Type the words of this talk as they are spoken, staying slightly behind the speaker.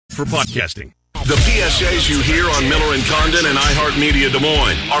for podcasting. The PSAs you hear on Miller and Condon and iHeartMedia Des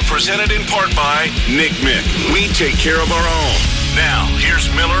Moines are presented in part by Nick Mick. We take care of our own. Now,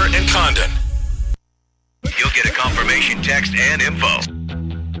 here's Miller and Condon. You'll get a confirmation text and info.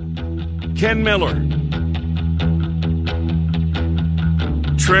 Ken Miller,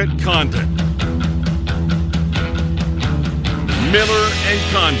 Trent Condon, Miller and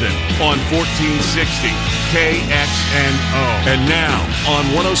Condon on 1460 KXNO. And now on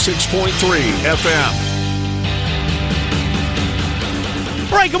 106.3 FM.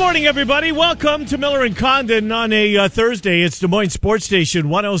 All right, good morning, everybody. Welcome to Miller and Condon on a Thursday. It's Des Moines Sports Station,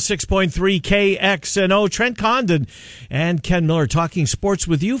 106.3 KXNO. Trent Condon and Ken Miller talking sports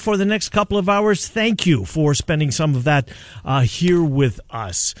with you for the next couple of hours. Thank you for spending some of that here with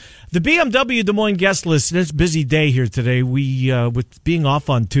us. The BMW Des Moines guest list, it's a busy day here today. We, with being off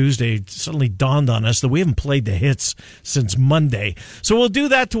on Tuesday, it suddenly dawned on us that we haven't played the hits since Monday. So we'll do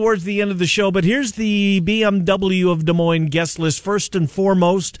that towards the end of the show. But here's the BMW of Des Moines guest list. First and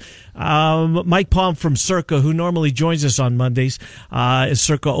foremost, Mike Palm from Circa, who normally joins us on Mondays.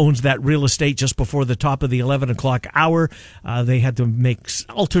 Circa owns that real estate just before the top of the 11 o'clock hour. They had to make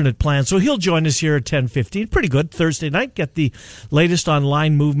alternate plans, so he'll join us here at 10:15. Pretty good Thursday night. Get the latest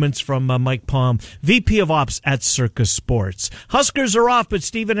online movements from Mike Palm, VP of Ops at Circa Sports. Huskers are off, but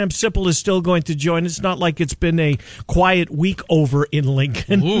Stephen M. Sipple is still going to join us. Not like it's been a quiet week over in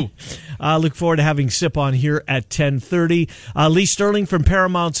Lincoln. Look forward to having Sip on here at 10:30. Lee Sterling from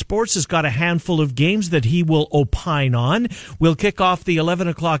Paramount Sports has got a handful of games that he will opine on. We'll kick off the 11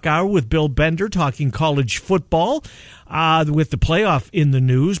 o'clock hour with Bill Bender talking college football, with the playoff in the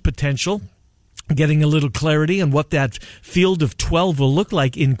news potential. Getting a little clarity on what that field of 12 will look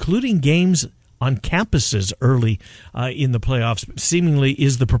like, including games on campuses early in the playoffs. Seemingly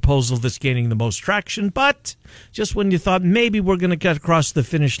is the proposal that's gaining the most traction. But just when you thought maybe we're going to get across the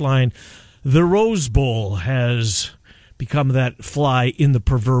finish line, the Rose Bowl has become that fly in the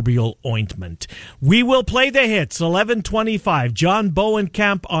proverbial ointment. We will play the hits. 11:25. John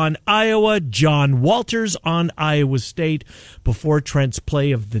Bowenkamp on Iowa. John Walters on Iowa State. Before Trent's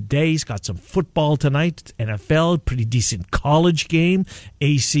play of the day, he's got some football tonight. NFL, pretty decent college game.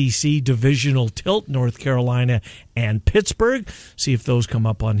 ACC divisional tilt, North Carolina and Pittsburgh. See if those come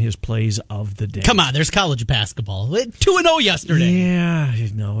up on his plays of the day. Come on, there's college basketball. 2-0 yesterday. Yeah,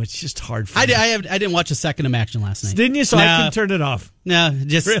 no, it's just hard for me. I didn't watch a second of action last night. Didn't you? So I can turn it off. No,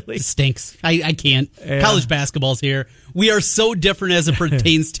 just really? It stinks. I can't. Yeah. College basketball's here. We are so different as it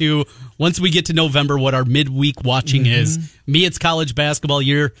pertains to, once we get to November, what our midweek watching is. Me, it's college basketball.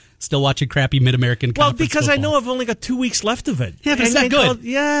 You're still watching crappy Mid-American Conference because football. I know I've only got 2 weeks left of it. Yeah, but it's not good.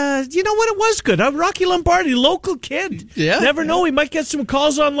 Yeah, you know what? It was good. Rocky Lombardi, local kid. Yeah. Never know. We might get some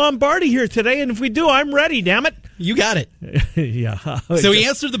calls on Lombardi here today, and if we do, I'm ready, damn it. You got it. Yeah. So he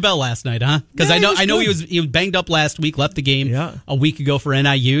answered the bell last night, huh? Because Yeah, I know good. he was banged up last week, left the game a week ago for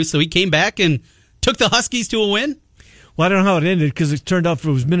NIU, so he came back and took the Huskies to a win. Well, I don't know how it ended because it turned out it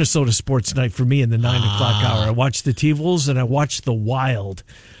was Minnesota sports night for me in the 9 o'clock hour. I watched the T-Wolves and I watched the Wild.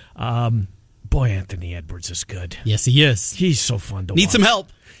 Boy, Anthony Edwards is good. Yes, he is. He's so fun to watch. Needs some help.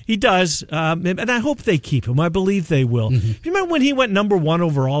 He does, and I hope they keep him. I believe they will. You remember when he went number 1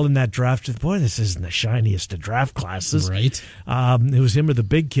 overall in that draft? Boy, this isn't the shiniest of draft classes. Right. It was him or the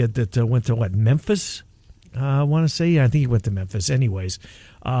big kid that went to, Memphis? I want to say, yeah, I think he went to Memphis anyways.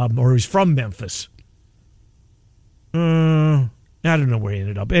 Or he's from Memphis. I don't know where he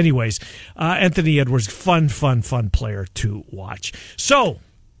ended up. Anyways, Anthony Edwards, fun player to watch. So,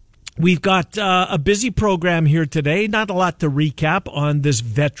 we've got a busy program here today. Not a lot to recap on this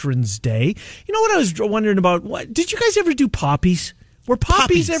Veterans Day. You know what I was wondering about? Did you guys ever do poppies? Were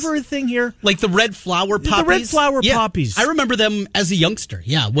poppies ever a thing here? Like the red flower poppies? The red flower poppies. I remember them as a youngster,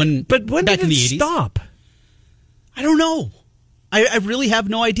 But when back did in the it 80s. stop? I don't know. I really have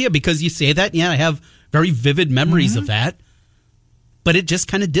no idea, because you say that, I have very vivid memories of that. But it just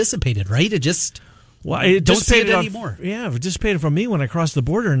kind of dissipated, right? It just... Well, it don't see it dissipated anymore. Yeah, it dissipated from me when I crossed the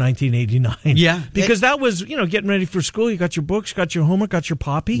border in 1989. Yeah. Because that was, getting ready for school. You got your books, got your homework, got your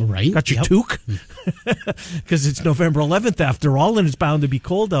poppy. Right. Got your toque. Because it's November 11th after all, and it's bound to be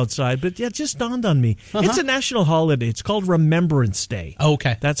cold outside. But yeah, it just dawned on me. It's a national holiday. It's called Remembrance Day.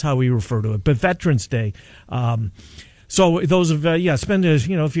 Okay. That's how we refer to it. But Veterans Day. So those of spend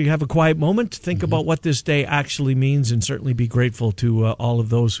if you have a quiet moment, think about what this day actually means, and certainly be grateful to all of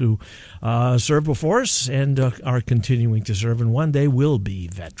those who served before us and are continuing to serve, and one day will be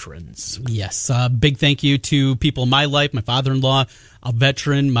veterans. Yes, big thank you to people in my life. My father-in-law, a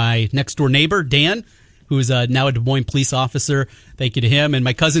veteran. My next-door neighbor, Dan, who is now a Des Moines police officer. Thank you to him. And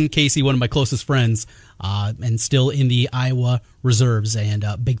my cousin, Casey, one of my closest friends, and still in the Iowa reserves. And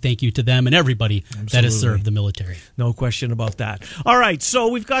big thank you to them and everybody that has served the military. No question about that. All right, so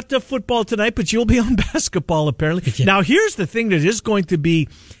we've got the football tonight, but you'll be on basketball apparently. Yeah. Now, here's the thing that is going to be,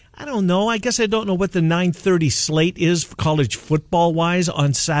 I don't know. I guess I don't know what the 9:30 slate is for college football-wise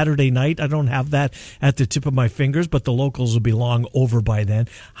on Saturday night. I don't have that at the tip of my fingers, but the locals will be long over by then.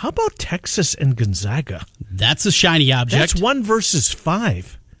 How about Texas and Gonzaga? That's a shiny object. That's 1 versus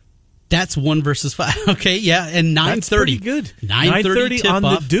 5. That's 1 versus 5. Okay, yeah, and 9:30. That's pretty good. 9:30 tip on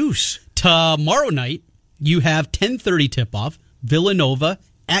off. the Deuce. Tomorrow night, you have 10:30 tip-off, Villanova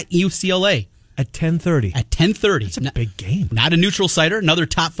at UCLA. At 10:30. At 10:30. That's a big game. Not a neutral sider. Another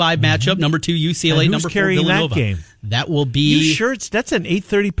top 5 matchup. Number 2 UCLA. And who's number 4 carrying Villanova. that game? That will be. You sure that's an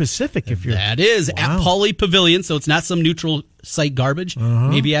 8:30 Pacific? If you're That is at Pauley Pavilion, so it's not some neutral site garbage.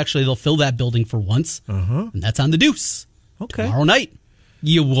 Maybe actually they'll fill that building for once, and that's on the Deuce. Okay. Tomorrow night.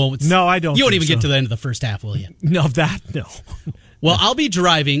 You won't. No, I don't. You won't think even so. get to the end of the first half, will you? No, no. Well, I'll be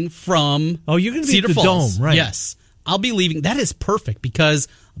driving from. Oh, you're going to be Cedar at the Falls. Dome, right? Yes, I'll be leaving. That is perfect because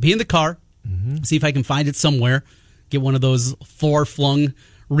I'll be in the car. See if I can find it somewhere. Get one of those far-flung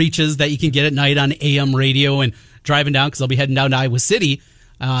reaches that you can get at night on AM radio and driving down because I'll be heading down to Iowa City,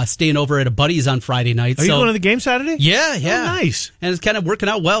 staying over at a buddy's on Friday night. Are you going to the game Saturday? Yeah. Oh, nice. And it's kind of working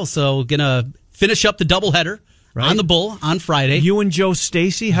out well. So gonna finish up the doubleheader on the Bull on Friday. You and Joe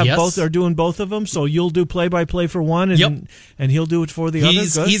Stacy have Yes. are doing both of them, so you'll do play-by-play for one, and he'll do it for the other.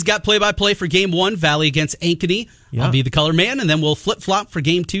 Good. He's got play-by-play for Game 1, Valley against Ankeny. Yeah. I'll be the color man, and then we'll flip-flop for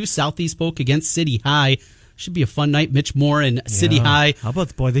Game 2, Southeast Polk against City High. Should be a fun night. Mitch Moore and City High. How about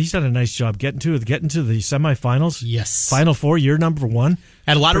the boy? He's done a nice job getting to the semifinals. Yes. Final Four, year number 1.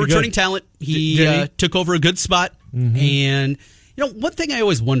 Had a lot of Pretty returning good. talent. He, Did he? took over a good spot. And, one thing I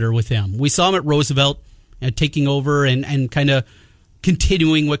always wonder with him, we saw him at Roosevelt taking over and kind of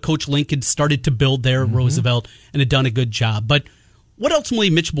continuing what Coach Link had started to build there at Roosevelt and had done a good job. But what ultimately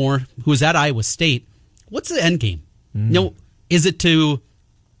Mitch Moore, who was at Iowa State, what's the end game? Is it to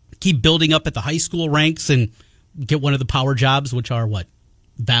keep building up at the high school ranks and get one of the power jobs, which are what?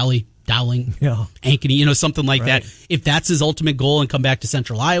 Valley, Dowling, Ankeny, something like that. If that's his ultimate goal and come back to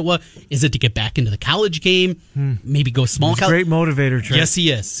Central Iowa, is it to get back into the college game? Maybe go small He's a college? great motivator, Trey. Yes,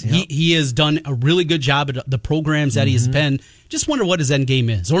 he is. Yep. He has done a really good job at the programs that he has been. Just wonder what his end game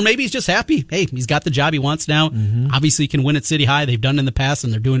is. Or maybe he's just happy. Hey, he's got the job he wants now. Obviously, he can win at City High. They've done it in the past,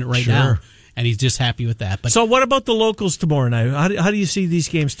 and they're doing it right now. And he's just happy with that. But So what about the locals tomorrow night? How do you see these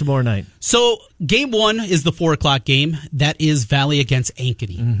games tomorrow night? So Game 1 is the 4:00 game. That is Valley against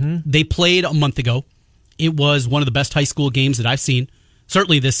Ankeny. They played a month ago. It was one of the best high school games that I've seen,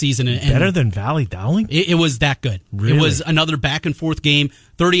 certainly this season. And Better than Valley Dowling? It was that good. Really? It was another back-and-forth game.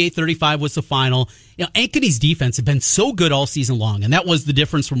 38-35 was the final. Ankeny's defense had been so good all season long, and that was the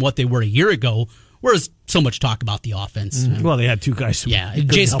difference from what they were a year ago, whereas so much talk about the offense. Well, they had two guys. Yeah, couldn't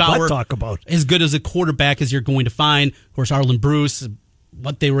Jace help Bauer, but talk about. as good as a quarterback as you're going to find. Of course, Arlen Bruce,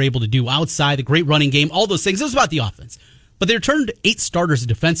 what they were able to do outside, the great running game, all those things. It was about the offense. But they returned 8 starters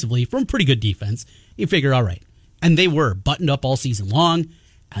defensively from pretty good defense. You figure, all right. And they were buttoned up all season long.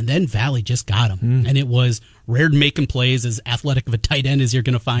 And then Valley just got them. And it was Reardon making plays, as athletic of a tight end as you're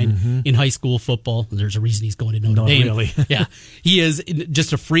going to find in high school football. And there's a reason he's going to Notre Dame. Really. Yeah. He is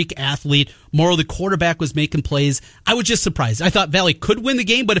just a freak athlete. Morrow, the quarterback, was making plays. I was just surprised. I thought Valley could win the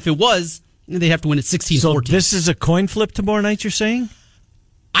game, but if it was, they'd have to win at 16-14. So this is a coin flip tomorrow night, you're saying?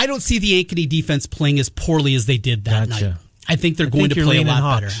 I don't see the Ankeny defense playing as poorly as they did that night. I think they're going to you're play a leaning lot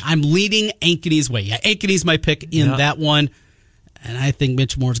Hawks. better. I'm leading Ankeny's way. Yeah, Ankeny's my pick in that one. And I think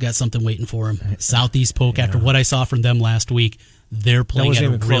Mitch Moore's got something waiting for him. Southeast Polk, after what I saw from them last week, they're playing at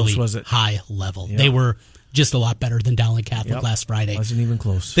a really high level. Yeah. They were just a lot better than Dowling Catholic last Friday. Wasn't even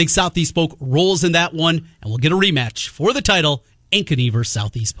close. I think Southeast Polk rolls in that one, and we'll get a rematch for the title, Ankeny versus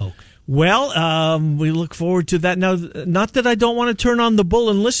Southeast Polk. Well, we look forward to that. Now, not that I don't want to turn on the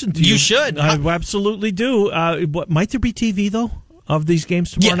Bull and listen to you. You should. I absolutely do. Might there be TV, though, of these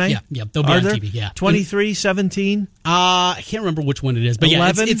games tomorrow night? Yeah, they'll be on TV, yeah. 23, 17? I can't remember which one it is, but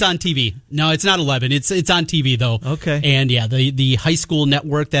 11? yeah, it's on TV. No, it's not 11. It's on TV, though. Okay. And yeah, the high school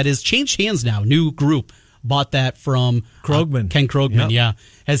network that has changed hands now, new group, bought that from Krogman. Ken Krogman, Yep.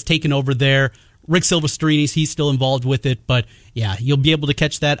 has taken over there. Rick Silvestrini's, he's still involved with it, but yeah, you'll be able to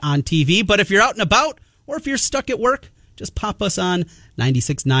catch that on TV. But if you're out and about, or if you're stuck at work, just pop us on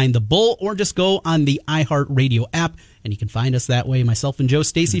 96.9 The Bull, or just go on the iHeartRadio app, and you can find us that way, myself and Joe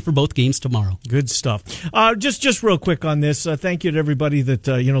Stacy, for both games tomorrow. Good stuff. Just real quick on this. Thank you to everybody that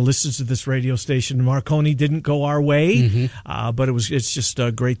listens to this radio station. Marconi didn't go our way, but it's just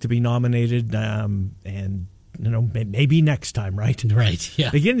great to be nominated, and maybe next time, right? Right,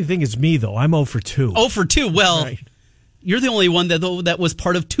 yeah. The funny thing is me, though. I'm 0 for 2. 0 for 2. Well, right. You're the only one that was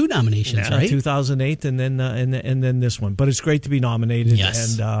part of 2 nominations, right? 2008 and then this one. But it's great to be nominated.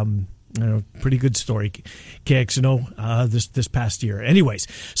 Yes. And pretty good story, KXNO, this past year. Anyways,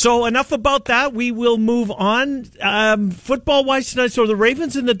 so enough about that. We will move on. Football-wise tonight, so the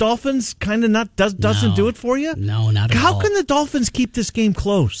Ravens and the Dolphins kind of doesn't do it for you? No, not at all. How can the Dolphins keep this game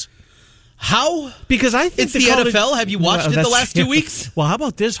close? How? Because I think it's the NFL. Have you watched it the last 2 weeks? Well, how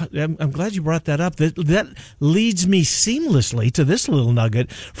about this? I'm glad you brought that up. That leads me seamlessly to this little nugget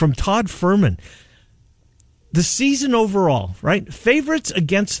from Todd Furman. The season overall, right? Favorites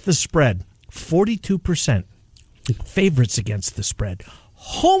against the spread, 42%. Favorites against the spread.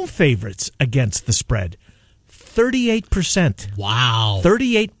 Home favorites against the spread, 38%. Wow.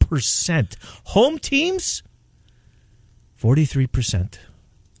 38%. Home teams, 43%.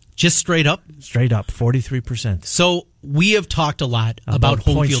 Just straight up? Straight up, 43%. So we have talked a lot about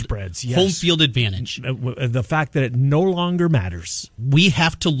home point field spreads, yes. home field advantage. The fact that it no longer matters. We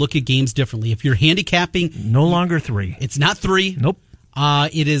have to look at games differently. If you're handicapping, no longer 3. It's not 3. Nope.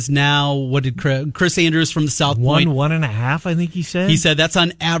 It is now, what did Chris Andrews from the South Point? 1.5, I think he said. He said that's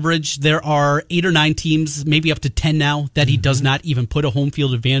on average. There are 8 or 9 teams, maybe up to 10 now, that he does not even put a home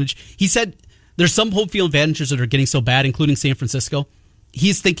field advantage. He said there's some home field advantages that are getting so bad, including San Francisco.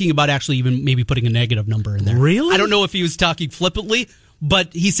 He's thinking about actually even maybe putting a negative number in there. Really? I don't know if he was talking flippantly,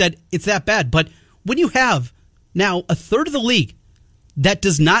 but he said it's that bad. But when you have now a third of the league that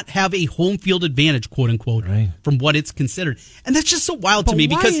does not have a home field advantage, quote unquote, right, from what it's considered, and that's just so wild to me.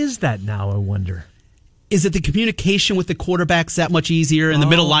 Because why is that now, I wonder? Is it the communication with the quarterbacks that much easier and the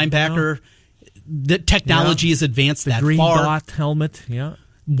middle linebacker? The technology is advanced that green far. Dot helmet,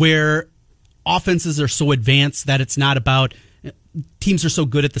 where offenses are so advanced that it's not about. Teams are so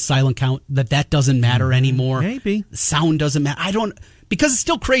good at the silent count that doesn't matter anymore. Maybe. The sound doesn't matter. Because it's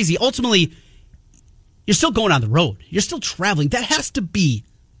still crazy. Ultimately, you're still going on the road. You're still traveling. That has to be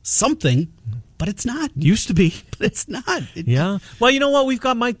something, but it's not. Used to be. But it's not. Yeah. Well, you know what? We've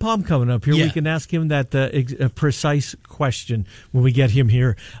got Mike Palm coming up here. Yeah. We can ask him that precise question when we get him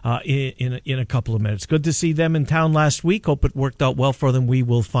here in a couple of minutes. Good to see them in town last week. Hope it worked out well for them. We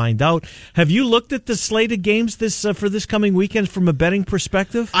will find out. Have you looked at the slate of games for this coming weekend from a betting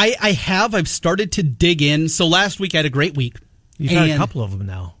perspective? I have. I've started to dig in. So last week I had a great week. You've had a couple of them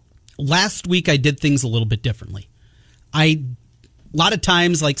now. Last week I did things a little bit differently. A lot of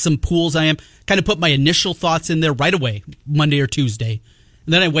times, like some pools, I am kind of put my initial thoughts in there right away, Monday or Tuesday.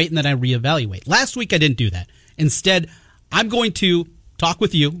 And then I wait and then I reevaluate. Last week, I didn't do that. Instead, I'm going to talk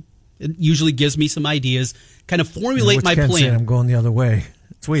with you. It usually gives me some ideas, kind of formulate my plan. Saying I'm going the other way.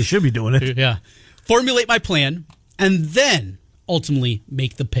 That's the way you should be doing it. Yeah. Formulate my plan and then ultimately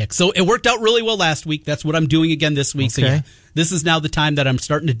make the pick. So it worked out really well last week. That's what I'm doing again this week. Okay. So yeah, this is now the time that I'm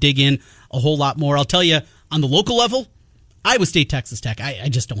starting to dig in a whole lot more. I'll tell you, on the local level, Iowa State, Texas Tech. I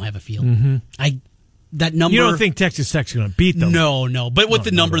just don't have a feel. That number. You don't think Texas Tech's going to beat them? No. But with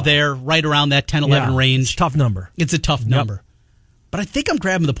the number there, right around that 10-11 range, it's a tough number. It's a tough number. But I think I'm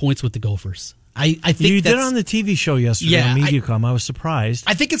grabbing the points with the Gophers. I think you did on the TV show yesterday on MediaCom. I was surprised.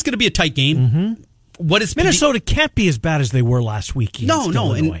 I think it's going to be a tight game. What is Minnesota can't be as bad as they were last week.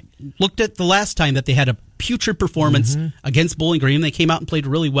 No. And looked at the last time that they had a putrid performance against Bowling Green. They came out and played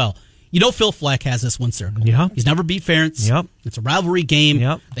really well. You know Phil Fleck has this one circle. Yeah. He's never beat Ferentz. Yep. It's a rivalry game.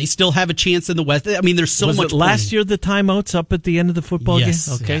 Yep. They still have a chance in the West. I mean, there's so much. Was it last year the timeouts up at the end of the football game?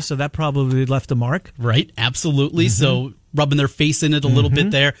 Okay, yeah. so that probably left a mark. Right, absolutely. So rubbing their face in it a little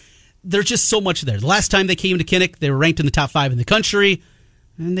bit there. There's just so much there. The last time they came to Kinnick, they were ranked in the top 5 in the country,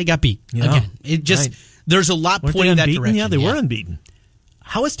 and they got beat again. It just there's a lot pointing that direction. Yeah, they were unbeaten.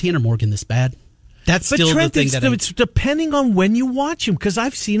 How is Tanner Morgan this bad? That's but still Trent, the thing it's depending on when you watch him, because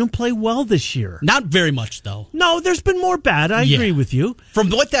I've seen him play well this year. Not very much, though. No, there's been more bad. I agree with you.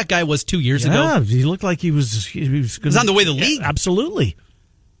 From what that guy was 2 years ago. Yeah, he looked like he was on the way to the league. Absolutely.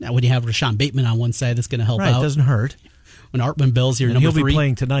 Now, when you have Rashawn Bateman on one side, that's going to help out. It doesn't hurt. When Artman Bell's here, number 3. He'll be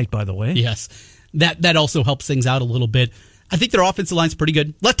playing tonight, by the way. Yes. That also helps things out a little bit. I think their offensive line's pretty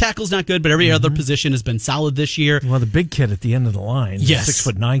good. Left tackle's not good, but every other position has been solid this year. Well, the big kid at the end of the line, yes.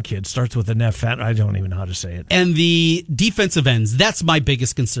 the 6'9" kid, starts with an F. I don't even know how to say it. And the defensive ends, that's my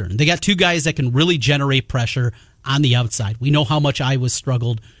biggest concern. They got 2 guys that can really generate pressure on the outside. We know how much Iowa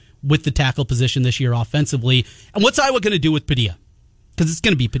struggled with the tackle position this year offensively. And what's Iowa going to do with Padilla? Because it's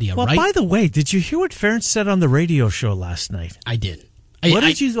going to be Padilla, right? Well, by the way, did you hear what Ferentz said on the radio show last night? I did. How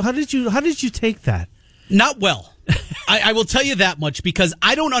did you take that? Not well. I will tell you that much, because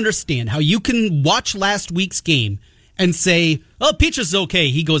I don't understand how you can watch last week's game and say, "Oh, Peaches is okay.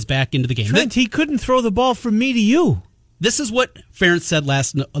 He goes back into the game." Trent, he couldn't throw the ball from me to you. This is what Ferentz said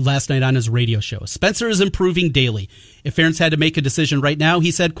last night on his radio show. Spencer is improving daily. If Ferentz had to make a decision right now, he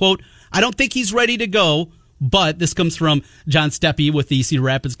said, quote, "I don't think he's ready to go," but this comes from John Steppe with the Cedar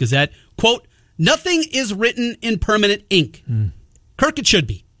Rapids Gazette. Quote, "Nothing is written in permanent ink." Kirk, it should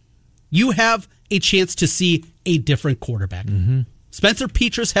be. You have a chance to see a different quarterback. Spencer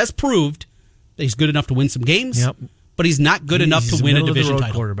Petras has proved that he's good enough to win some games, but he's not good enough to win a division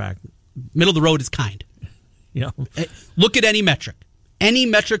title. Quarterback. Middle of the road is kind. Look at any metric. Any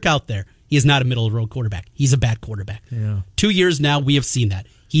metric out there, he is not a middle of the road quarterback. He's a bad quarterback. 2 years now, we have seen that.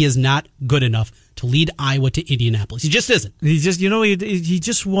 He is not good enough to lead Iowa to Indianapolis. He just isn't. He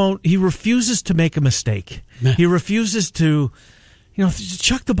just won't. He refuses to make a mistake. He refuses to,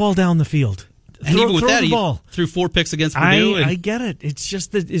 chuck the ball down the field. And even with that, he threw 4 picks against Purdue. I get it. It's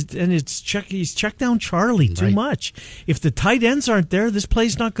just that, he's checked down Charlie too much. If the tight ends aren't there, this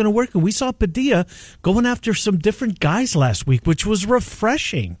play's not going to work. And we saw Padilla going after some different guys last week, which was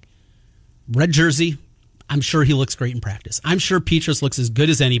refreshing. Red jersey. I'm sure he looks great in practice. I'm sure Petras looks as good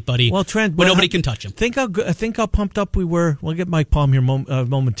as anybody. Well, Trent, but nobody can touch him. Think how pumped up we were. We'll get Mike Palm here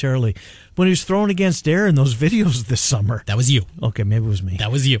momentarily. When he was throwing against air in those videos this summer. That was you. Okay, maybe it was me.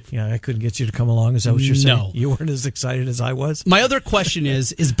 That was you. Yeah, I couldn't get you to come along. Is that what you're saying? No. You weren't as excited as I was? My other question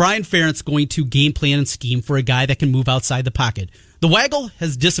is Brian Ferentz going to game plan and scheme for a guy that can move outside the pocket? The waggle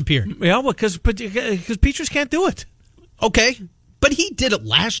has disappeared. Yeah, because Petras can't do it. Okay, but he did it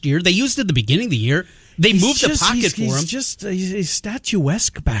last year. They used it at the beginning of the year. They moved the pocket for him. He's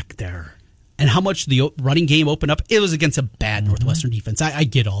statuesque back there. And how much the running game opened up? It was against a bad Northwestern defense. I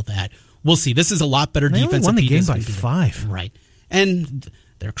get all that. We'll see. This is a lot better defense. They won the game by 5. Right. And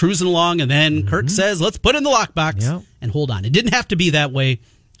they're cruising along, and then Kirk says, "Let's put it in the lockbox and hold on." It didn't have to be that way.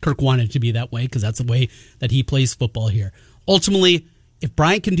 Kirk wanted it to be that way because that's the way that he plays football here. Ultimately, if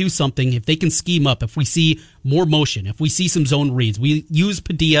Brian can do something, if they can scheme up, if we see more motion, if we see some zone reads, we use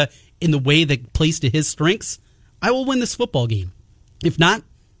Padilla in the way that plays to his strengths, I will win this football game. If not,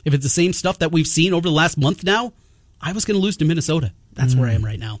 if it's the same stuff that we've seen over the last month now, I was going to lose to Minnesota. That's where I am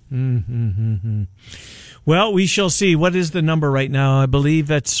right now. Well, we shall see. What is the number right now? I believe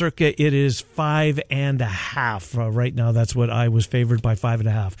that circa it is 5.5. Right now, that's what I was favored by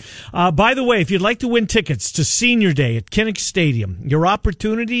 5.5. By the way, if you'd like to win tickets to Senior Day at Kinnick Stadium, your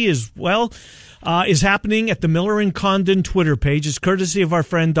opportunity is happening at the Miller and Condon Twitter page. It's courtesy of our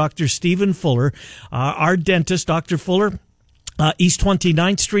friend Dr. Stephen Fuller, our dentist, Dr. Fuller. East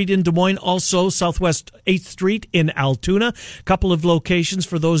 29th Street in Des Moines, also Southwest 8th Street in Altoona. A couple of locations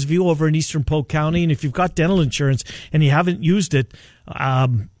for those of you over in Eastern Polk County. And if you've got dental insurance and you haven't used it,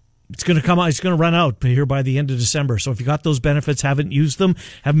 it's going to run out here by the end of December. So if you got those benefits, haven't used them,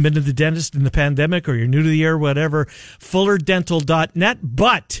 haven't been to the dentist in the pandemic, or you're new to the year, whatever, fullerdental.net.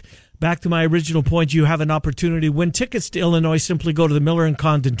 But back to my original point, you have an opportunity to win tickets to Illinois. Simply go to the Miller and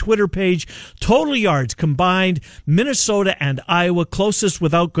Condon Twitter page. Total yards combined, Minnesota and Iowa, closest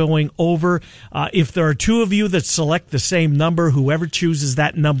without going over. If there are two of you that select the same number, whoever chooses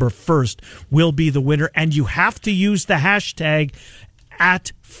that number first will be the winner. And you have to use the hashtag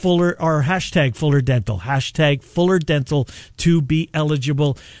at Fuller or hashtag Fuller Dental, hashtag Fuller Dental to be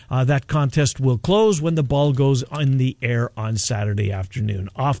eligible. That contest will close when the ball goes in the air on Saturday afternoon.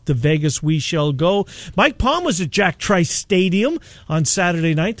 Off to Vegas we shall go. Mike Palm was at Jack Trice Stadium on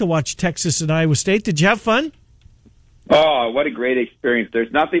Saturday night to watch Texas and Iowa State. Did you have fun? Oh, what a great experience.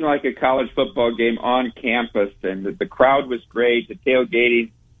 There's nothing like a college football game on campus, and the crowd was great, the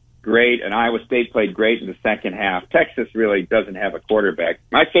tailgating great, and Iowa State played great in the second half. Texas really doesn't have a quarterback.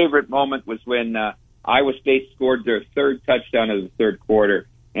 My favorite moment was when Iowa State scored their third touchdown of the third quarter,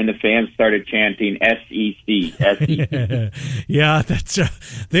 and the fans started chanting SEC, SEC. Yeah, that's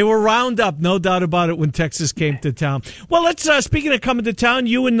they were round up, no doubt about it, when Texas came to town. Well, let's speaking of coming to town,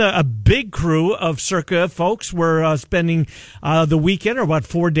 you and a big crew of Circa folks were spending the weekend, or about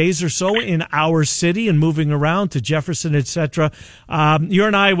 4 days or so, in our city and moving around to Jefferson, etc. You're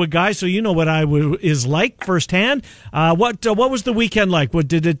an Iowa guy, so you know what Iowa is like firsthand. What was the weekend like?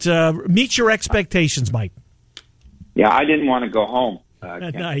 Did it meet your expectations, Mike? Yeah, I didn't want to go home.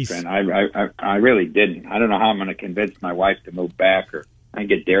 Nice. I really didn't. I don't know how I'm going to convince my wife to move back, or I can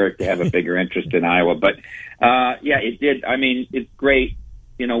get Derek to have a bigger interest in Iowa. But, yeah, it did. I mean, it's great.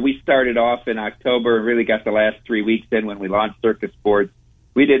 You know, we started off in October and really got the last 3 weeks in when we launched Circa Sports.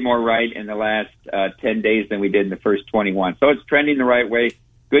 We did more right in the last 10 days than we did in the first 21. So it's trending the right way.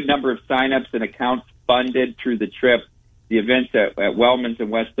 Good number of signups and accounts funded through the trip. The events at Wellman's in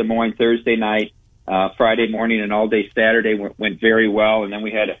West Des Moines Thursday night, Friday morning, and all day Saturday went very well. And then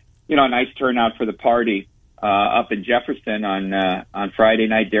we had a nice turnout for the party up in Jefferson on Friday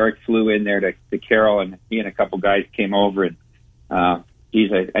night. Derek flew in there to Carroll, and he and a couple guys came over, and I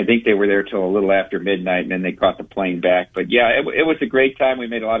think they were there till a little after midnight, and then they caught the plane back. But yeah, it was a great time. We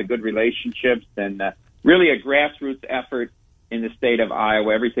made a lot of good relationships, and really a grassroots effort in the state of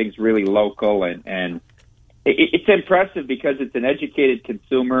Iowa. Everything's really local, and it's impressive because it's an educated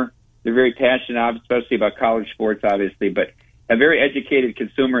consumer. They're very passionate, especially about college sports, obviously, but a very educated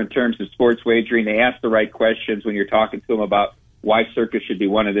consumer in terms of sports wagering. They ask the right questions when you're talking to them about why Circa should be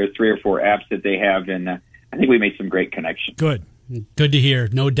one of their 3 or 4 apps that they have, and I think we made some great connections. Good to hear,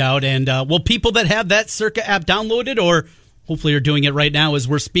 no doubt. And well, people that have that Circa app downloaded, or hopefully are doing it right now as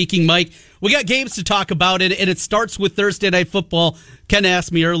we're speaking, Mike, we got games to talk about, and it starts with Thursday Night Football. Ken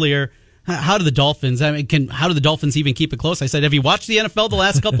asked me earlier, how do the Dolphins even keep it close? I said, have you watched the NFL the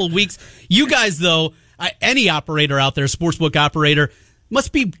last couple of weeks? You guys, though, any operator out there, sportsbook operator,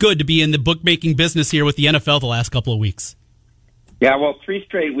 must be good to be in the bookmaking business here with the NFL the last couple of weeks. Yeah, well, 3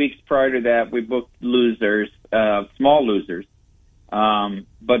 straight weeks prior to that, we booked losers, small losers.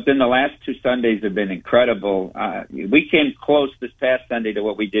 But then the last 2 Sundays have been incredible. We came close this past Sunday to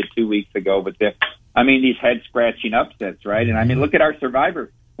what we did 2 weeks ago, but these head-scratching upsets, right? And I mean, look at our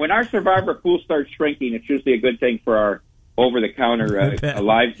Survivor. When our Survivor pool starts shrinking, it's usually a good thing for our over-the-counter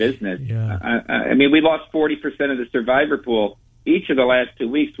live business. Yeah. We lost 40% of the Survivor pool each of the last 2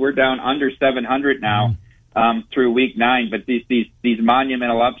 weeks. We're down under 700 now through week 9. But these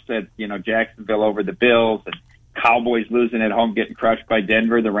monumental upsets, Jacksonville over the Bills and Cowboys losing at home, getting crushed by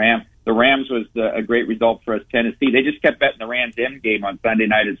Denver. The Rams was a great result for us. Tennessee, they just kept betting the Rams end game on Sunday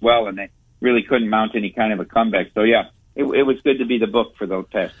night as well, and they really couldn't mount any kind of a comeback. So yeah, it was good to be the book for those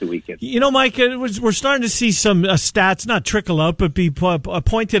past 2 weekends. Mike, we're starting to see some stats not trickle out, but be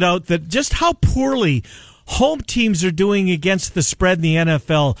pointed out that just how poorly home teams are doing against the spread in the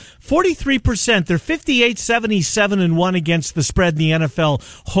NFL. 43%. They're 58-77-1 against the spread in the NFL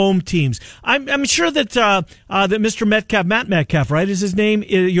home teams. I'm sure that that Mr. Metcalf, Matt Metcalf, right, is his name,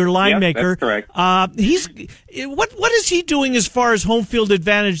 your line maker. That's correct. What is he doing as far as home field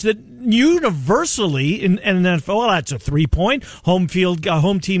advantage that universally in NFL? Well, that's a 3-point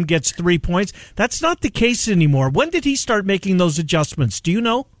home team gets 3 points. That's not the case anymore. When did he start making those adjustments? Do you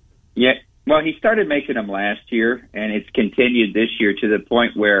know? Yeah. Well, he started making them last year, and it's continued this year to the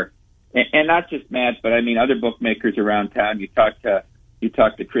point where, and not just Matt, but other bookmakers around town. You talk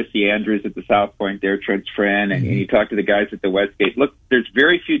to Chrissy Andrews at the South Point there, Trent's friend, and you talk to the guys at the Westgate. Look, there's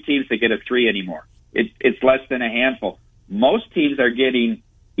very few teams that get a 3 anymore. It's less than a handful. Most teams are getting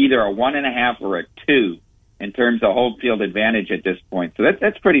either a 1.5 or a 2 in terms of home field advantage at this point. So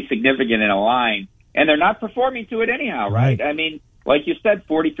that's pretty significant in a line, and they're not performing to it anyhow, right? Like you said,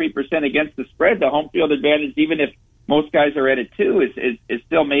 43% against the spread. The home field advantage, even if most guys are at a 2, is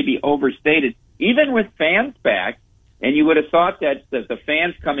still maybe overstated. Even with fans back, and you would have thought that the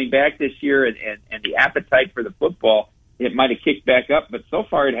fans coming back this year and the appetite for the football, it might have kicked back up, but so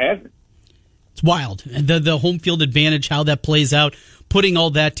far it hasn't. It's wild. The home field advantage, how that plays out, putting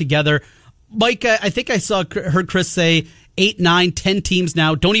all that together. Mike, I think I heard Chris say 8, 9, 10 teams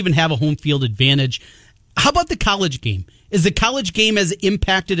now don't even have a home field advantage. How about the college game? Is the college game as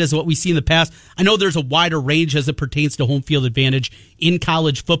impacted as what we see in the past? I know there's a wider range as it pertains to home field advantage in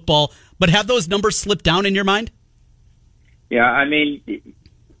college football, but have those numbers slipped down in your mind? Yeah,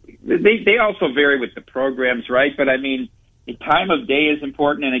 they also vary with the programs, right? But the time of day is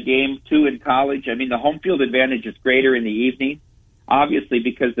important in a game, too, in college. The home field advantage is greater in the evening, obviously,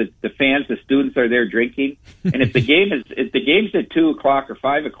 because the fans, the students are there drinking. And if the game's at 2 o'clock or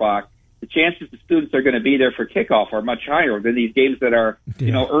 5 o'clock, the chances the students are going to be there for kickoff are much higher than these games that are,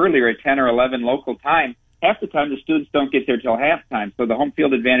 earlier at 10 or 11 local time. Half the time the students don't get there till halftime, so the home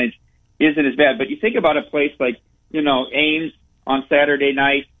field advantage isn't as bad. But you think about a place like, Ames on Saturday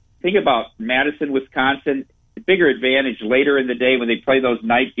night. Think about Madison, Wisconsin. The bigger advantage later in the day when they play those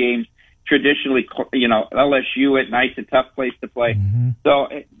night games. Traditionally, LSU at night's a tough place to play. Mm-hmm. So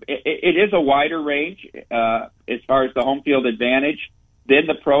it is a wider range as far as the home field advantage than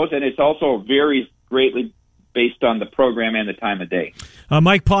the pros, and it's also varies greatly based on the program and the time of day.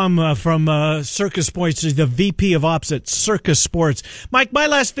 Mike Palm from Circa Sports is the VP of Ops at Circa Sports. Mike, my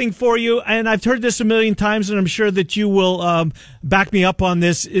last thing for you, and I've heard this a million times, and I'm sure that you will back me up on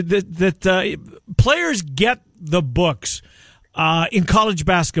this, that players get the books in college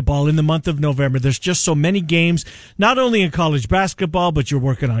basketball in the month of November. There's just so many games, not only in college basketball, but you're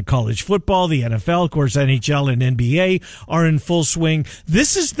working on college football, the NFL, of course, NHL and NBA are in full swing.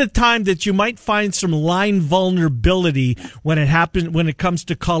 This is the time that you might find some line vulnerability when it comes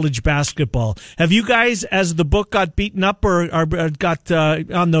to college basketball. Have you guys, as the book got beaten up or got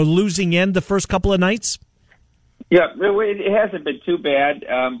on the losing end the first couple of nights? Yeah, it hasn't been too bad,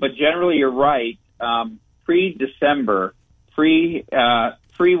 but generally you're right. Pre-December, free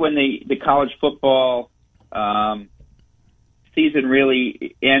when the college football season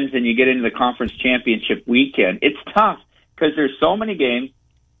really ends and you get into the conference championship weekend. It's tough because there's so many games,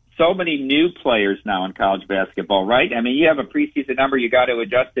 so many new players now in college basketball, right? I mean, you have a preseason number, you got to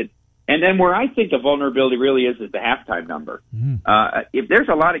adjust it. And then where I think the vulnerability really is the halftime number. If there's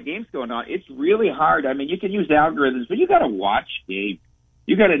a lot of games going on, it's really hard. I mean, you can use algorithms, but you got to watch games.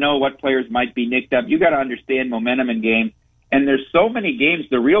 You got to know what players might be nicked up. You got to understand momentum in games. And there's so many games.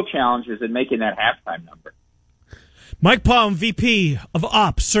 The real challenge is in making that halftime number. Mike Palm, VP of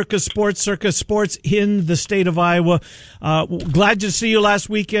Ops, Circa Sports in the state of Iowa. Glad to see you last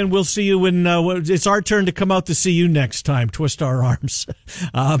weekend. We'll see you when it's our turn to come out to see you next time. Twist our arms.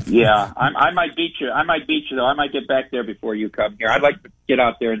 Yeah, I might beat you. Though. I might get back there before you come here. I'd like to get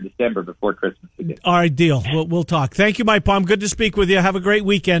out there in December before Christmas again. All right, deal. We'll talk. Thank you, Mike Palm. Good to speak with you. Have a great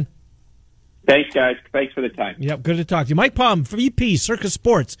weekend. Thanks, guys. Thanks for the time. Yep, good to talk to you. Mike Palm, VP, Circa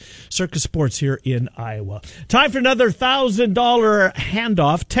Sports here in Iowa. Time for another $1,000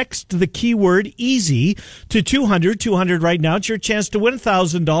 handoff. Text the keyword EASY to 200. 200 right now. It's your chance to win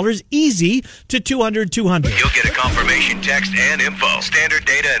 $1,000. EASY to 200. You'll get a confirmation text and info. Standard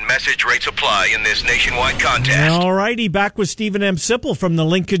data and message rates apply in this nationwide contest. All righty, back with Stephen M. Sipple from the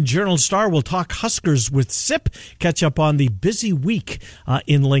Lincoln Journal-Star. We'll talk Huskers with Sip. Catch up on the busy week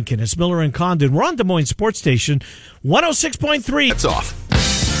in Lincoln. It's Miller and Condon. We're on Des Moines Sports Station, 106.3. That's off.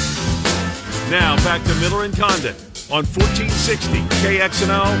 Now back to Miller and Condon on 1460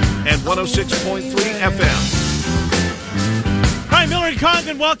 KXNO and 106.3 FM. Hi, Miller and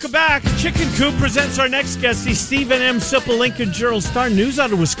Condon, welcome back. Chicken Coop presents our next guest, the Stephen M. Sipple Lincoln Journal-Star. News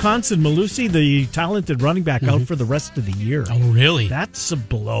out of Wisconsin. Malusi, the talented running back, out for the rest of the year. Oh, really? That's a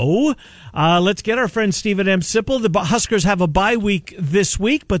blow. Let's get our friend Stephen M. Sipple. The Huskers have a bye week this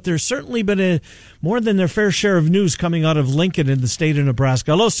week, but there's certainly been more than their fair share of news coming out of Lincoln in the state of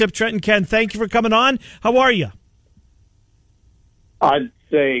Nebraska. Hello, Sip, Trent, and Ken. Thank you for coming on. How are you? I'd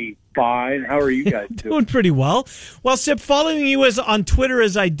say fine. How are you guys doing? Doing pretty well. Well, Sip, following you on Twitter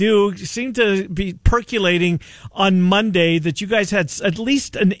as I do, seemed to be percolating on Monday that you guys had at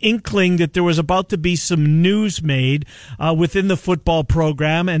least an inkling that there was about to be some news made within the football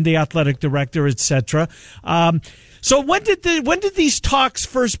program and the athletic director, etc. So when did these talks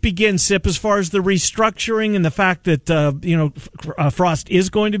first begin, Sip, as far as the restructuring and the fact that Frost is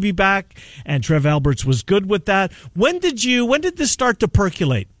going to be back and Trev Alberts was good with that? When did this start to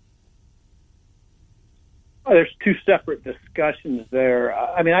percolate? There's two separate discussions there.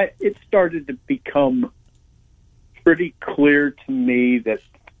 I mean, it started to become pretty clear to me that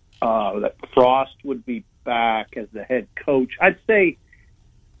Frost would be back as the head coach. I'd say,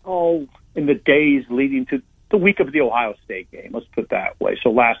 in the days leading to the week of the Ohio State game, let's put it that way.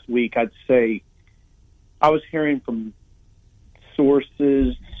 So last week, I'd say I was hearing from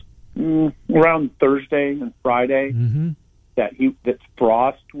sources around Thursday and Friday that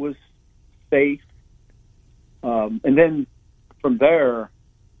Frost was safe. And then from there,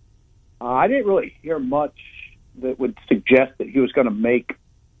 I didn't really hear much that would suggest that he was going to make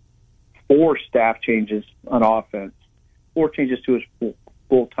 4 staff changes on offense, 4 changes to his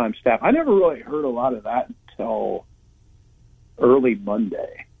full-time staff. I never really heard a lot of that until early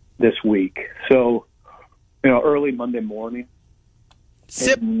Monday this week. So, early Monday morning.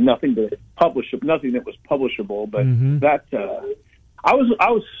 Sip. Nothing that was publishable, but that I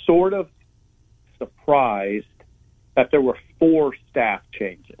was sort of surprised that there were 4 staff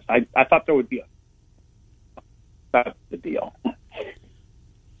changes. I thought there would be that's the deal.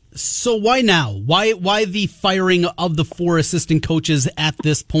 So why now? Why the firing of the 4 assistant coaches at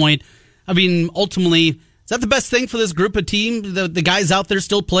this point? I mean, ultimately, is that the best thing for this group of team? The guys out there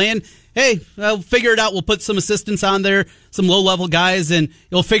still playing? Hey, I'll figure it out. We'll put some assistants on there, some low-level guys, and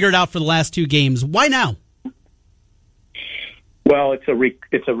you'll figure it out for the last 2 games. Why now? Well,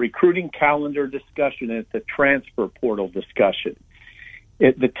 it's a recruiting calendar discussion, and it's a transfer portal discussion.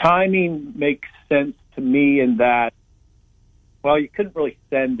 The timing makes sense to me in that, well, you couldn't really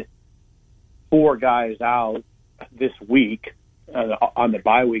send 4 guys out this week on the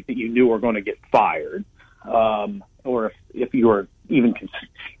bye week that you knew were going to get fired, or if you were even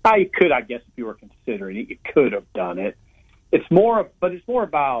you could, I guess, if you were considering it, you could have done it. It's more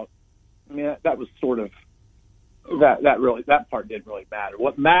about. I mean, that was sort of. That part didn't really matter.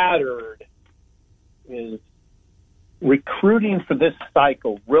 What mattered is recruiting for this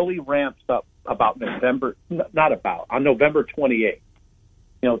cycle really ramps up on November 28th.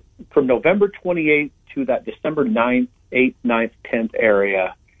 From November 28th to that December 9th, 8th, 9th, 10th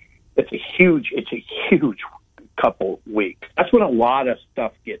area, it's a huge couple weeks. That's when a lot of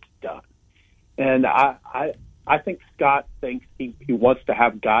stuff gets done. And I think Scott thinks he wants to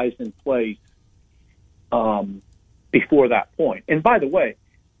have guys in place before that point. And by the way,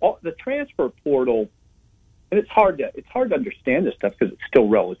 the transfer portal, and it's hard to understand this stuff because it's still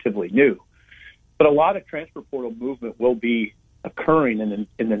relatively new, but a lot of transfer portal movement will be occurring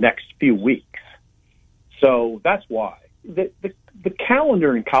in the next few weeks. So that's why. The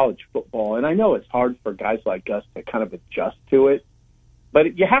calendar in college football, and I know it's hard for guys like us to kind of adjust to it,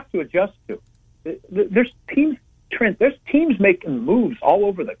 but you have to adjust to it. There's teams making moves all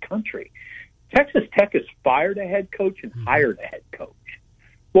over the country. Texas Tech has fired a head coach and hired a head coach.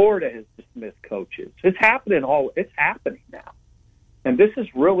 Florida has dismissed coaches. It's happening now. And this is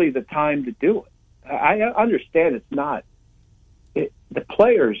really the time to do it. I understand it's not the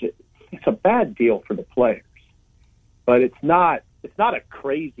players. It's a bad deal for the players, but it's not a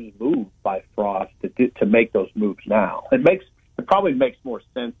crazy move by Frost to make those moves now. It probably makes more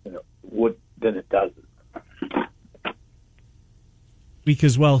sense than it doesn't.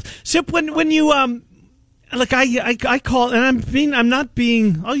 Because Sip, when you look, I call, and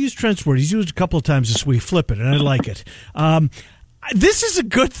I'll use Trent's word. He's used a couple of times this week. Flip it, and I like it. This is a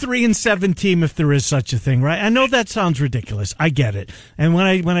good 3-7 team if there is such a thing, right? I know that sounds ridiculous. I get it. And when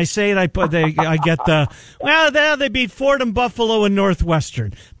I say it, I get they beat Fordham, Buffalo, and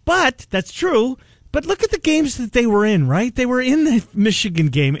Northwestern. But that's true. But look at the games that they were in, right? They were in the Michigan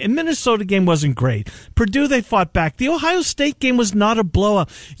game. And Minnesota game wasn't great. Purdue, they fought back. The Ohio State game was not a blowout.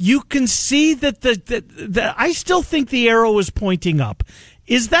 You can see that I still think the arrow is pointing up.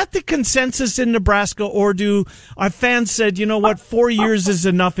 Is that the consensus in Nebraska, or do our fans said, you know what, 4 years is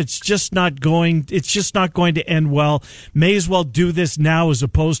enough? It's just not going to end well. May as well do this now as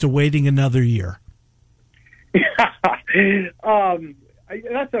opposed to waiting another year.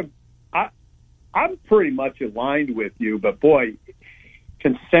 I'm pretty much aligned with you, but boy,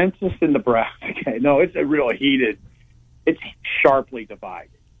 consensus in Nebraska. No, it's a real heated. It's sharply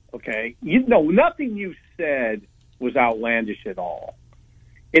divided. Okay, nothing you said was outlandish at all.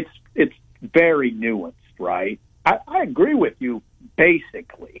 It's very nuanced, right? I agree with you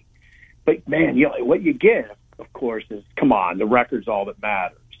basically, but man, what you get, of course, is come on, the record's all that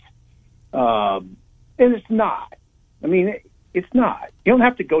matters, and it's not. I mean, it's not. You don't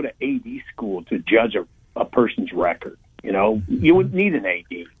have to go to AD school to judge a person's record. You wouldn't need an AD.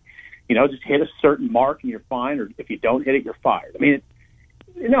 Just hit a certain mark and you're fine, or if you don't hit it, you're fired. I mean,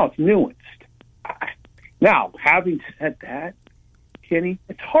 it's nuanced. Now, having said that, Kenny,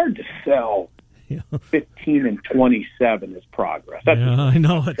 it's hard to sell 15 and 27 as progress. That's I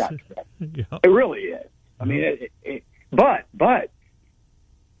know. It really is. I mean, but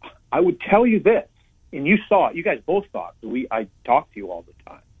I would tell you this, and you saw it. You guys both saw it. I talk to you all the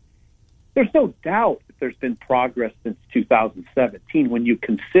time. There's no doubt that there's been progress since 2017 when you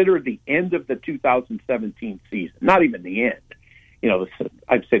consider the end of the 2017 season, not even the end.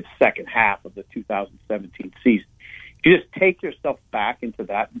 I'd say the second half of the 2017 season. You just take yourself back into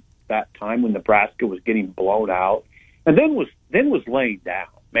that time when Nebraska was getting blown out, and then was laying down,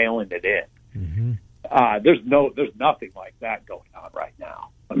 mailing it in. Mm-hmm. There's nothing like that going on right now.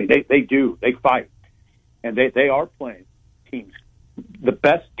 I mean, they fight, and they are playing teams, the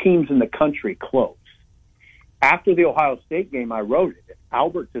best teams in the country, close. After the Ohio State game, I wrote it.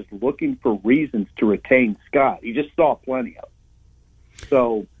 Albert is looking for reasons to retain Scott. He just saw plenty of it.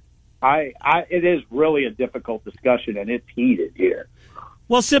 So. It is really a difficult discussion, and it's heated here.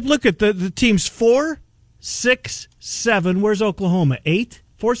 Well, Sip, look at the teams 4, 6, 7. Where's Oklahoma? 8?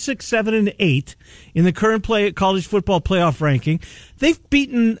 4, 6, 7, and 8 in the current college football playoff ranking. They've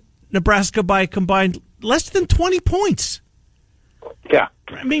beaten Nebraska by a combined less than 20 points. Yeah.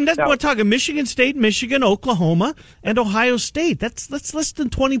 I mean, we're talking Michigan State, Michigan, Oklahoma, and Ohio State. That's less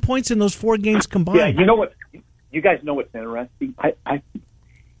than 20 points in those 4 games combined. Yeah, you know what? You guys know what's interesting?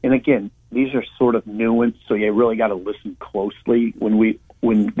 And again, these are sort of nuanced, so you really got to listen closely when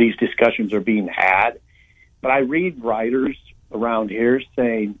these discussions are being had. But I read writers around here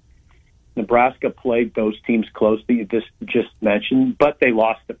saying Nebraska played those teams closely you just mentioned, but they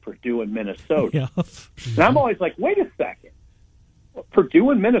lost to Purdue and Minnesota. Yeah. And I'm always like, wait a second, Purdue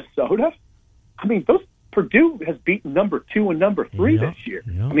and Minnesota? I mean, Purdue has beaten number 2 and number 3 this year.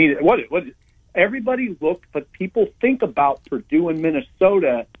 Yeah. I mean, what? Everybody looked, but people think about Purdue and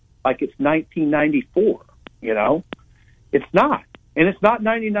Minnesota like it's 1994, It's not. And it's not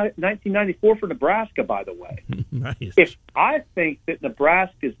 1994 for Nebraska, by the way. Right. If I think that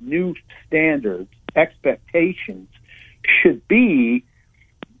Nebraska's new standards, expectations, should be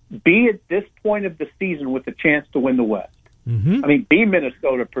at this point of the season with a chance to win the West. Mm-hmm. I mean, be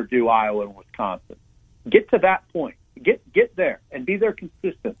Minnesota, Purdue, Iowa, and Wisconsin. Get to that point. Get there and be there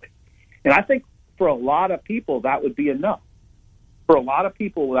consistently. And I think for a lot of people that would be enough. For a lot of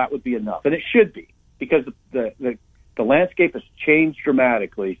people that would be enough, and it should be, because the landscape has changed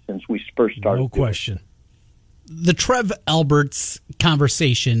dramatically since we first started. No question. The Trev Alberts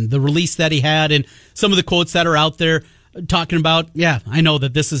conversation, the release that he had, and some of the quotes that are out there talking about, yeah, I know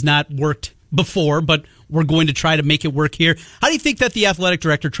that this has not worked before, but we're going to try to make it work here. How do you think that the athletic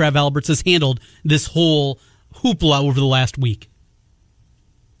director, Trev Alberts, has handled this whole hoopla over the last week?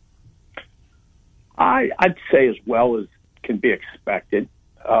 I'd say as well as can be expected.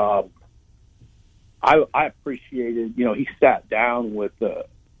 I appreciated, he sat down with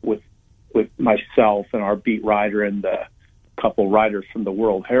myself and our beat writer and the couple writers from the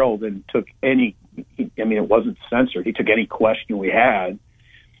World Herald and took it wasn't censored. He took any question we had,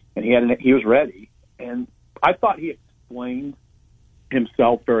 and he was ready. And I thought he explained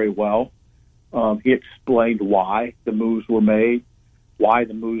himself very well. He explained why the moves were made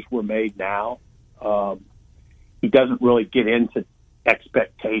now. He doesn't really get into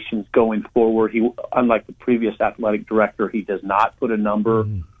expectations going forward. Unlike the previous athletic director, he does not put a number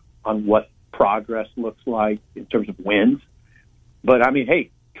on what progress looks like in terms of wins. But hey,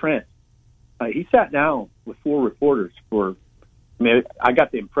 Trent, he sat down with 4 reporters I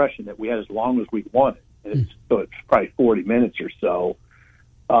got the impression that we had as long as we wanted. So it's probably 40 minutes or so.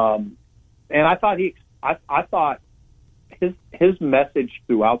 And I thought I thought his message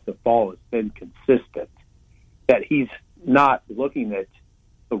throughout the fall has been consistent, that he's not looking at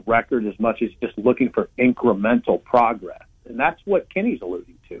the record as much as just looking for incremental progress. And that's what Kenny's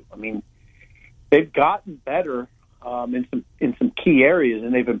alluding to. They've gotten better in some key areas,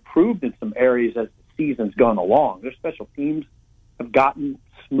 and they've improved in some areas as the season's gone along. Their special teams have gotten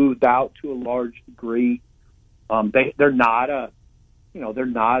smoothed out to a large degree. They're not a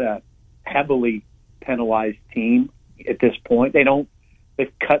heavily penalized team at this point. They've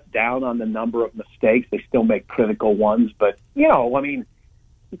cut down on the number of mistakes. They still make critical ones, but you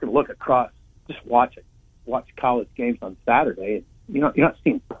can look across, just watch college games on Saturday, and you're not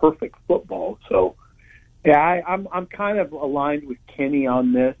seeing perfect football. So yeah, I'm kind of aligned with Kenny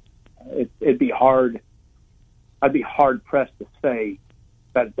on this. I'd be hard pressed to say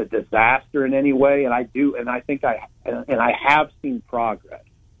that it's a disaster in any way, and I think I have seen progress.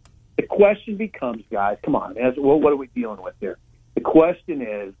 The question becomes, guys, come on, what are we dealing with here? The question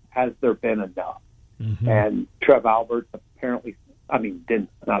is, has there been enough? Mm-hmm. And Trev Alberts he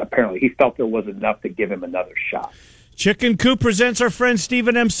felt there was enough to give him another shot. Chicken Coop presents our friend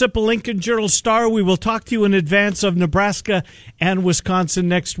Stephen M. Sipple, Lincoln Journal-Star. We will talk to you in advance of Nebraska and Wisconsin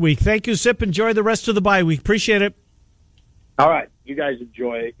next week. Thank you, Sip. Enjoy the rest of the bye week. Appreciate it. All right. You guys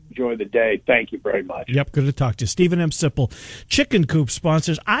enjoy the day. Thank you very much. Yep, good to talk to you. Stephen M. Sipple, Chicken Coop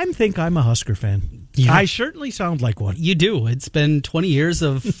sponsors. I think I'm a Husker fan. Yeah. I certainly sound like one. You do. It's been 20 years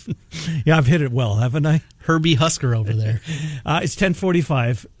of... Yeah, I've hit it well, haven't I? Herbie Husker over there. It's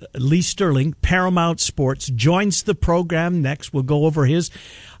 10:45. Lee Sterling, Paramount Sports, joins the program next. We'll go over his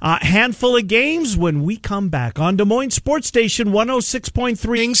handful of games when we come back on Des Moines Sports Station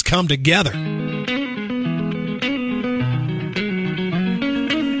 106.3. Things come together.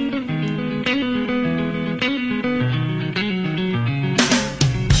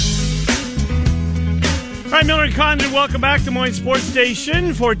 All right, Miller and Condon, welcome back to Des Moines Sports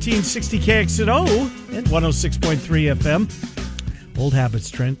Station, 1460 KXNO and 106.3 FM. Old habits,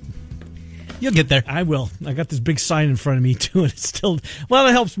 Trent. You'll get there. I will. I got this big sign in front of me, too, and it's still, well,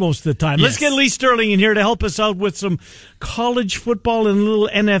 it helps most of the time. Yes. Let's get Lee Sterling in here to help us out with some college football and a little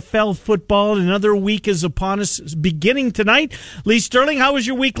NFL football. Another week is upon us, beginning tonight. Lee Sterling, how was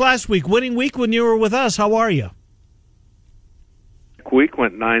your week last week? Winning week when you were with us. How are you? Week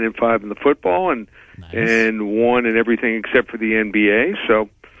went 9-5 in the football and won in everything except for the NBA. So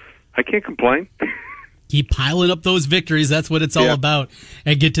I can't complain. Keep piling up those victories. That's what it's all about.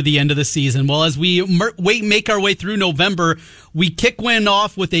 And get to the end of the season. Well, as we make our way through November, we kick wind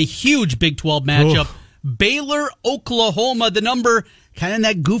off with a huge Big 12 matchup. Baylor, Oklahoma. The number kind of in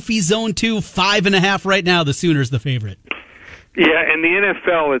that goofy zone too. 5.5 right now. The Sooners the favorite. Yeah, in the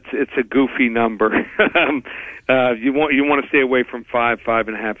NFL, it's a goofy number. You want to stay away from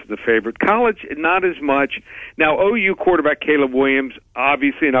 5.5 is the favorite. College, not as much. Now, OU quarterback Caleb Williams,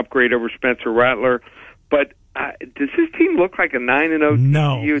 obviously an upgrade over Spencer Rattler, but does his team look like a 9-0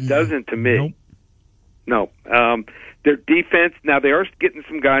 No, TCU? It doesn't to me. Nope. No. Their defense, now they are getting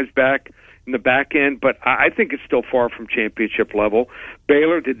some guys back in the back end, but I think it's still far from championship level.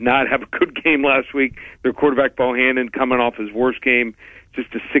 Baylor did not have a good game last week. Their quarterback Bohannon coming off his worst game just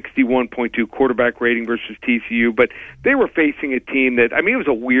a 61.2 quarterback rating versus TCU. But they were facing a team that, it was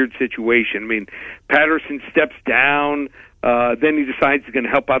a weird situation. Patterson steps down, then he decides he's going to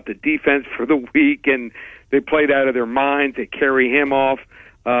help out the defense for the week, and they played out of their minds. They carry him off.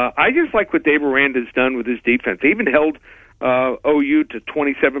 I just like what Dave Aranda's done with his defense. They even held OU to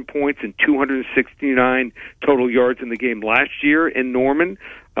 27 points and 269 total yards in the game last year in Norman.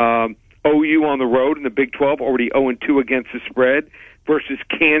 OU on the road in the Big 12, already 0-2 against the spread versus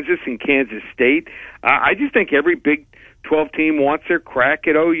Kansas and Kansas State. I just think every Big 12 team wants their crack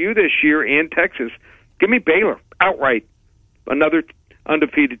at OU this year and Texas. Give me Baylor outright. Another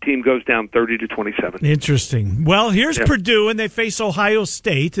undefeated team goes down 30-27. Interesting. Well, here's Purdue, and they face Ohio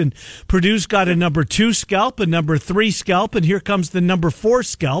State, and Purdue's got a number 2 scalp, a number 3 scalp, and here comes the number 4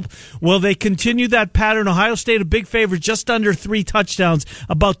 scalp. Will they continue that pattern? Ohio State, a big favorite, just under 3 touchdowns,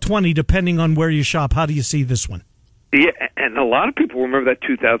 about 20, depending on where you shop. How do you see this one? Yeah, and a lot of people remember that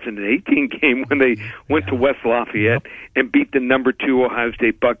 2018 game when they went to West Lafayette and beat the number 2 Ohio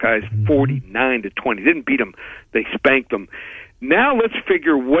State Buckeyes 49-20. Didn't beat them; they spanked them. Now let's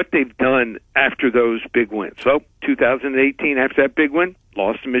figure what they've done after those big wins. So 2018, after that big win,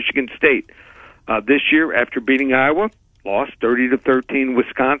 lost to Michigan State. This year, after beating Iowa, lost 30-13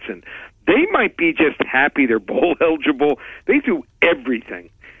 Wisconsin. They might be just happy they're bowl eligible. They threw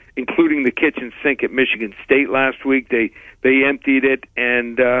everything, including the kitchen sink at Michigan State last week. They emptied it,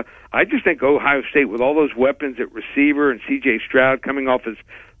 and I just think Ohio State, with all those weapons at receiver and C.J. Stroud coming off his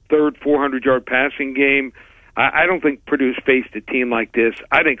third 400-yard passing game, I don't think Purdue's faced a team like this.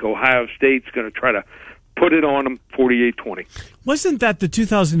 I think Ohio State's going to try to put it on them 48-20. Wasn't that the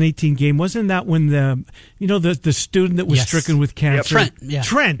 2018 game? Wasn't that when the student that was stricken with cancer?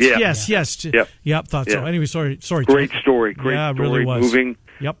 Trent. Yes. Yep. Thought so. Anyway, sorry. Great story. Yeah, really was.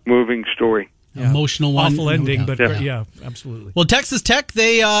 Moving story. Emotional one. Awful ending, but absolutely. Well, Texas Tech,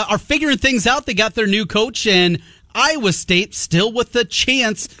 they are figuring things out. They got their new coach, and Iowa State still with the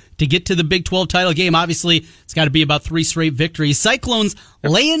chance to get to the Big 12 title game. Obviously, it's got to be about 3 straight victories. Cyclones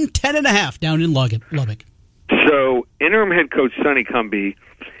laying 10.5 down in Lubbock. So, interim head coach Sonny Cumbie,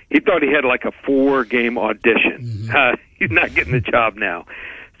 he thought he had like a 4-game audition. He's not getting the job now.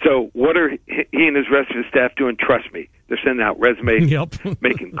 So, what are he and his rest of his staff doing? Trust me, they're sending out resumes,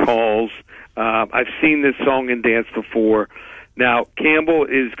 making calls. I've seen this song and dance before. Now, Campbell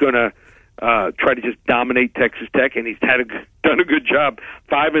is going to try to just dominate Texas Tech, and he's done a good job.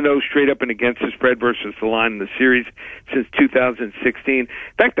 5-0 straight up and against the spread versus the line in the series since 2016. In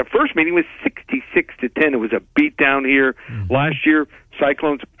fact, the first meeting was 66-10. It was a beatdown here. Last year,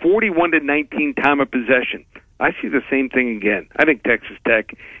 Cyclones 41-19 time of possession. I see the same thing again. I think Texas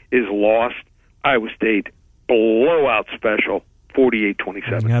Tech is lost. Iowa State blowout special.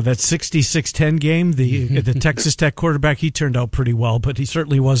 48-27. Yeah, that 66-10 game, the Texas Tech quarterback, he turned out pretty well, but he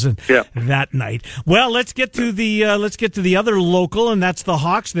certainly wasn't that night. Well, let's get to the other local, and that's the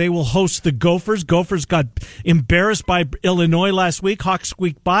Hawks. They will host the Gophers. Gophers got embarrassed by Illinois last week. Hawks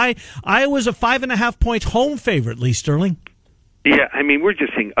squeaked by. Iowa's a 5.5-point home favorite. Lee Sterling. Yeah, we're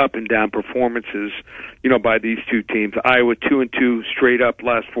just seeing up and down performances, by these two teams. Iowa 2-2 straight up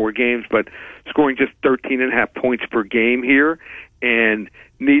last 4 games, but scoring just 13.5 points per game here, and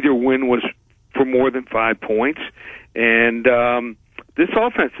neither win was for more than 5 points. And this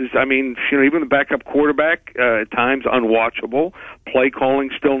offense is, even the backup quarterback at times unwatchable. Play calling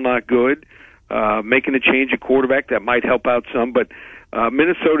still not good. Making a change at quarterback that might help out some, but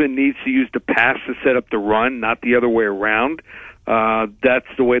Minnesota needs to use the pass to set up the run, not the other way around. That's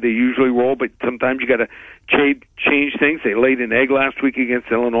the way they usually roll, but sometimes you got to change things. They laid an egg last week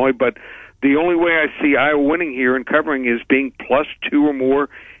against Illinois, but the only way I see Iowa winning here and covering is being +2 or more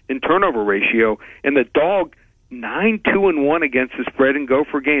in turnover ratio, and the dog 9-2-1 against the spread in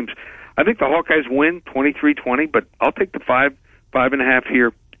Gopher games. I think the Hawkeyes win 23-20, but I'll take the 5.5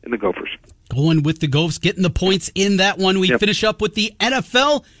 here in the Gophers. Going with the Gophers, getting the points in that one. We finish up with the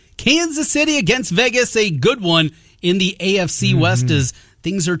NFL. Kansas City against Vegas, a good one in the AFC West as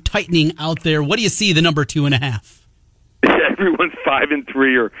things are tightening out there. What do you see, the number 2.5? Everyone's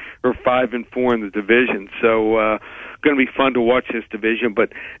 5-3 or 5-4 in the division, so going to be fun to watch this division.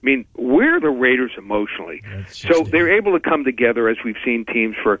 But where are the Raiders emotionally? So they're able to come together as we've seen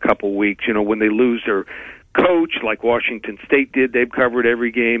teams for a couple weeks. When they lose their coach, like Washington State did, they've covered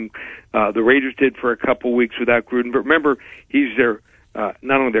every game. The Raiders did for a couple weeks without Gruden. But remember, he's their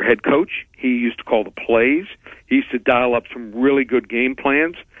not only their head coach, he used to call the plays. He used to dial up some really good game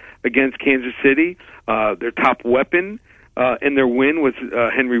plans against Kansas City. Their top weapon in their win was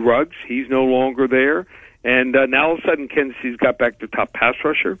Henry Ruggs. He's no longer there. And now all of a sudden, Kansas City's got back their top pass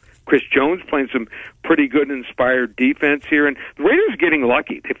rusher. Chris Jones playing some pretty good, inspired defense here. And the Raiders are getting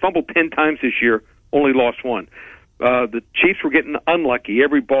lucky. They fumbled 10 times this year, only lost one. The Chiefs were getting unlucky.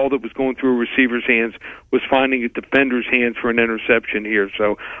 Every ball that was going through a receiver's hands was finding a defender's hands for an interception here.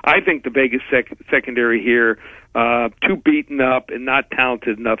 So I think the Vegas secondary here, too beaten up and not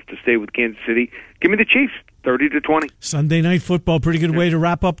talented enough to stay with Kansas City. Give me the Chiefs, 30-20. Sunday Night Football, pretty good way to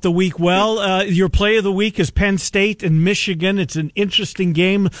wrap up the week. Well, your play of the week is Penn State and Michigan. It's an interesting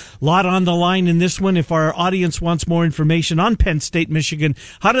game. A lot on the line in this one. If our audience wants more information on Penn State, Michigan,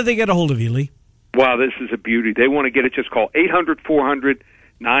 how do they get a hold of you, Lee? Wow, this is a beauty. They want to get it, just call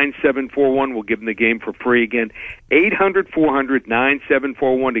 800-400-9741. We'll give them the game for free again.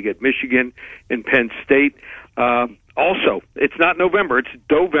 800-400-9741 to get Michigan and Penn State. Also, it's not November, it's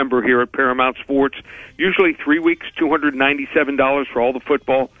Dovember here at Paramount Sports. Usually 3 weeks, $297 for all the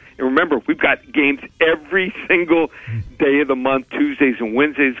football. And remember, we've got games every single day of the month, Tuesdays and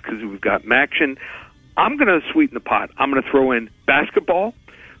Wednesdays, because we've got action. I'm going to sweeten the pot. I'm going to throw in basketball,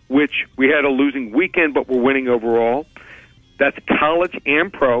 which we had a losing weekend, but we're winning overall. That's college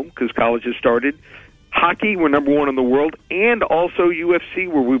and pro, because college has started. Hockey, we're number one in the world, and also UFC,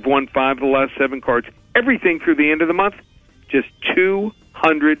 where we've won 5 of the last 7 cards. Everything through the end of the month, just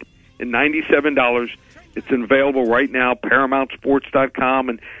 $297. It's available right now, ParamountSports.com.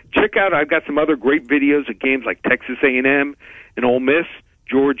 And check out, I've got some other great videos of games like Texas A&M and Ole Miss,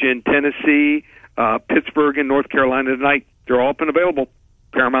 Georgia and Tennessee, Pittsburgh and North Carolina tonight. They're all up and available.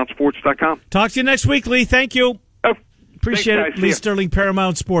 ParamountSports.com. Talk to you next week, Lee. Thank you. Oh, appreciate thanks, it. Lee Sterling,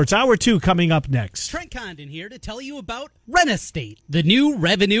 Paramount Sports. Hour 2 coming up next. Trent Condon here to tell you about Rent-A-State, the new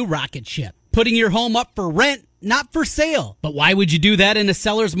revenue rocket ship. Putting your home up for rent, not for sale. But why would you do that in a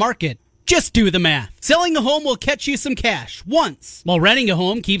seller's market? Just do the math. Selling a home will catch you some cash once, while renting a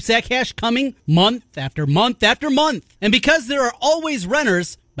home keeps that cash coming month after month after month. And because there are always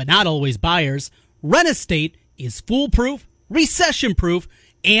renters, but not always buyers, Rent-A-State is foolproof, recession-proof,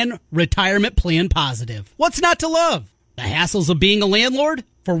 and retirement plan positive. What's not to love? The hassles of being a landlord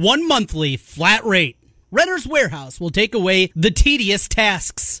for one monthly flat rate. Renter's Warehouse will take away the tedious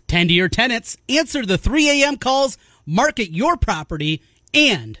tasks. Tend to your tenants, answer the 3 a.m. calls, market your property,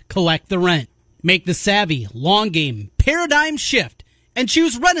 and collect the rent. Make the savvy, long game, paradigm shift and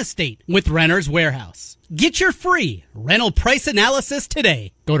choose Rent-A-State with Renter's Warehouse. Get your free rental price analysis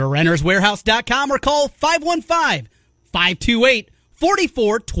today. Go to renterswarehouse.com or call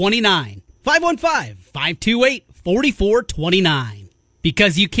 515-528-4429. 515-528-4429.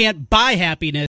 Because you can't buy happiness.